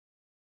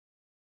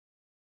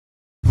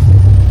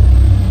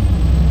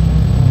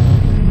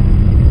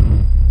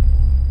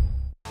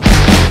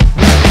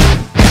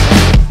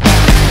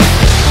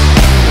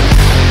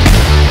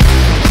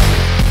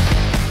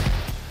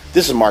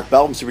This is Mark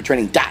Bell from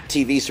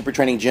SuperTraining.tv, Super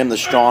Training Gym, the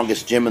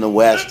strongest gym in the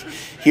West.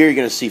 Here you're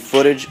going to see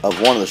footage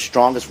of one of the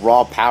strongest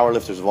raw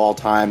powerlifters of all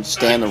time,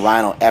 Stan the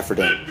Rhino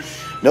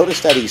Efferding.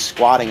 Notice that he's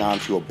squatting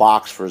onto a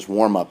box for his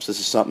warm-ups. This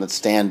is something that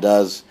Stan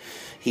does.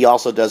 He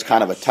also does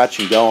kind of a touch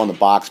and go on the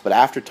box, but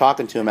after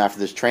talking to him after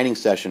this training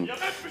session,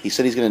 he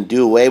said he's going to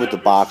do away with the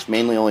box,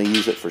 mainly only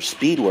use it for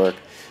speed work,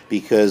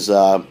 because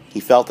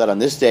he felt that on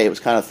this day it was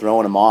kind of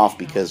throwing him off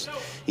because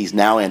he's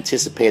now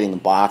anticipating the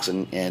box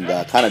and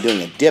kind of doing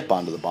a dip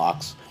onto the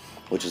box,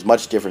 which is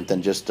much different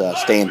than just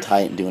staying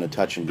tight and doing a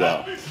touch and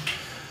go.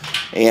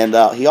 And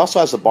he also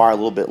has the bar a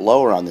little bit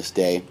lower on this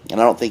day,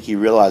 and I don't think he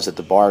realized that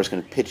the bar is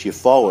going to pitch you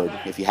forward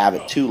if you have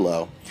it too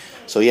low.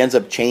 So he ends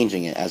up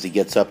changing it as he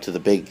gets up to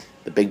the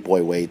big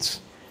boy weights.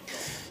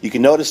 You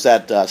can notice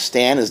that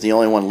Stan is the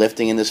only one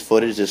lifting in this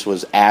footage. This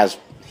was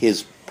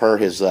per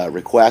his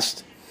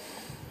request.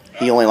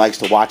 He only likes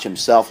to watch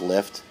himself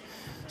lift.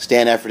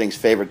 Stan Efferding's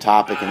favorite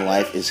topic in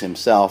life is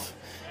himself,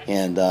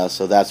 and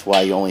so that's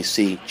why you only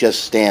see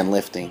just Stan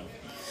lifting.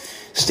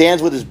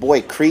 Stan's with his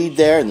boy Creed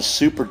there in the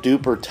super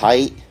duper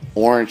tight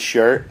orange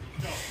shirt.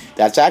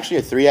 That's actually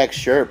a 3X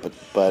shirt,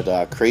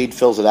 but Creed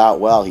fills it out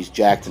well. He's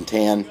jacked and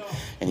tan,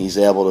 and he's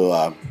able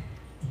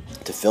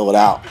to fill it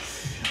out.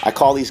 I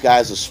call these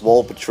guys a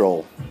swole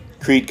patrol.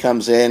 Creed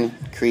comes in.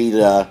 Creed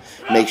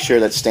makes sure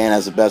that Stan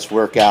has the best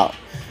workout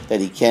that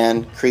he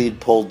can.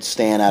 Creed pulled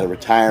Stan out of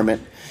retirement,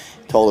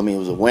 told him he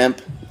was a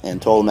wimp, and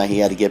told him that he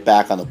had to get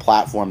back on the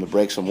platform to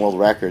break some world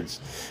records.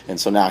 And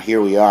so now here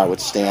we are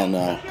with Stan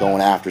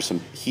going after some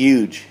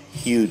huge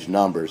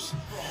numbers.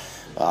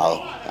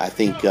 I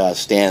think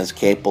Stan is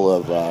capable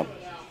of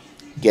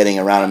getting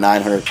around a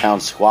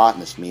 900-pound squat in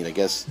this meet. I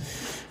guess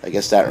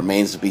that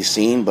remains to be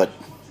seen, but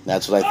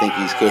that's what I think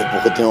he's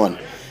capable of doing.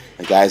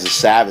 The guy's a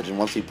savage, and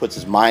once he puts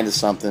his mind to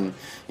something,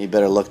 you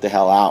better look the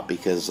hell out,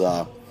 because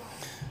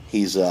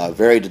he's a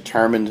very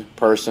determined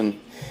person.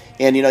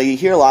 And, you know, you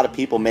hear a lot of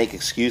people make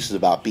excuses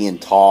about being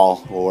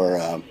tall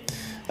or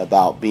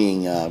about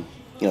being,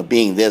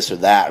 being this or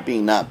that, or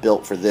being not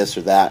built for this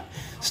or that.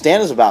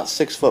 Stan is about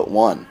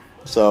 6'1",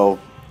 so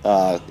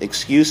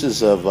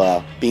excuses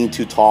of being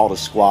too tall to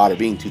squat or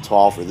being too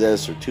tall for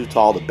this or too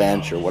tall to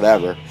bench or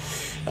whatever.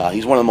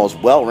 He's one of the most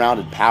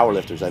well-rounded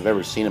powerlifters I've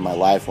ever seen in my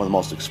life, one of the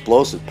most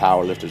explosive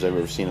powerlifters I've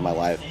ever seen in my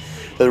life.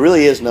 So there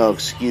really is no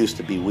excuse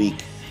to be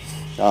weak.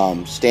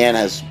 Stan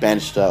has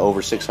benched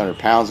over 600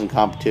 pounds in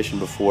competition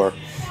before.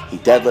 He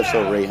deadlifts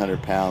over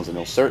 800 pounds, and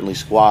he'll certainly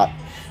squat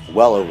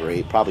well over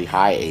 8, probably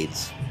high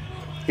 8s.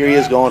 Here he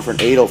is going for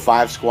an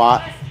 805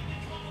 squat.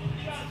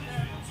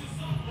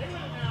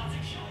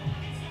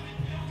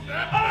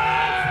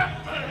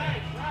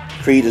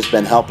 Creed has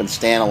been helping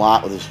Stan a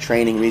lot with his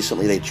training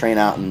recently. They train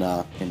out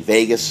in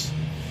Vegas.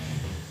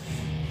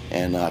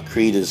 And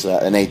Creed is,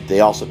 and they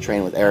also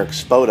train with Eric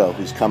Spoto,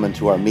 who's coming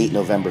to our meet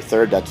November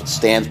 3rd. That's what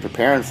Stan's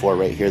preparing for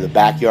right here, the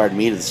backyard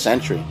meet of the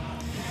century.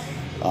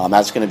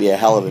 That's going to be a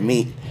hell of a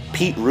meet.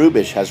 Pete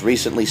Rubish has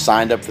recently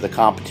signed up for the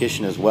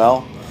competition as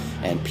well.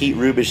 And Pete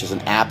Rubish is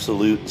an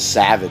absolute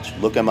savage.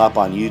 Look him up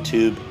on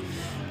YouTube.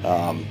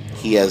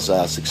 He has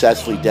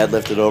successfully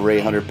deadlifted over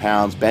 800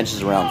 pounds,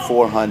 benches around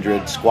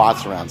 400,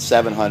 squats around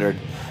 700.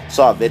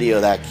 Saw a video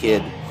of that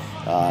kid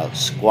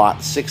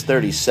squat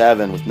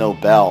 637 with no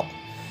belt.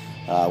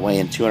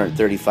 Weighing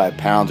 235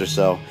 pounds or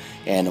so,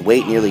 and the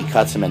weight nearly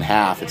cuts him in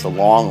half. It's a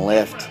long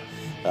lift,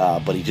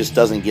 but he just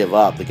doesn't give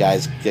up. The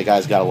guy's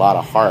got a lot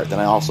of heart. Then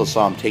I also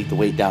saw him take the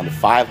weight down to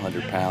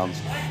 500 pounds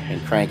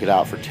and crank it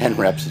out for 10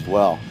 reps as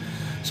well.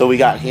 So we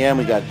got him,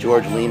 we got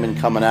George Lehman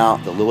coming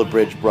out, the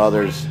Lillibridge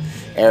brothers,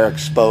 Eric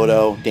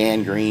Spoto,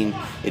 Dan Green.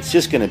 It's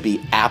just going to be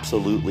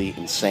absolutely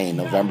insane.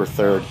 November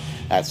 3rd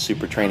at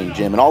Super Training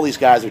Gym, and all these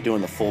guys are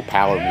doing the full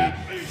power meet.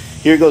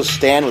 Here goes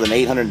Stan with an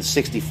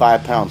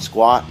 865-pound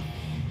squat.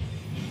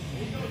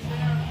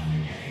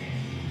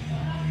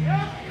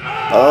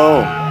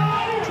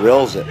 Oh,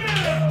 drills it.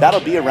 That'll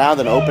be around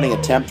an opening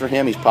attempt for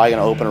him. He's probably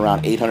going to open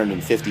around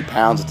 850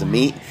 pounds at the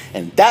meet.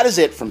 And that is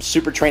it from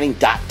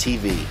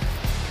SuperTraining.tv.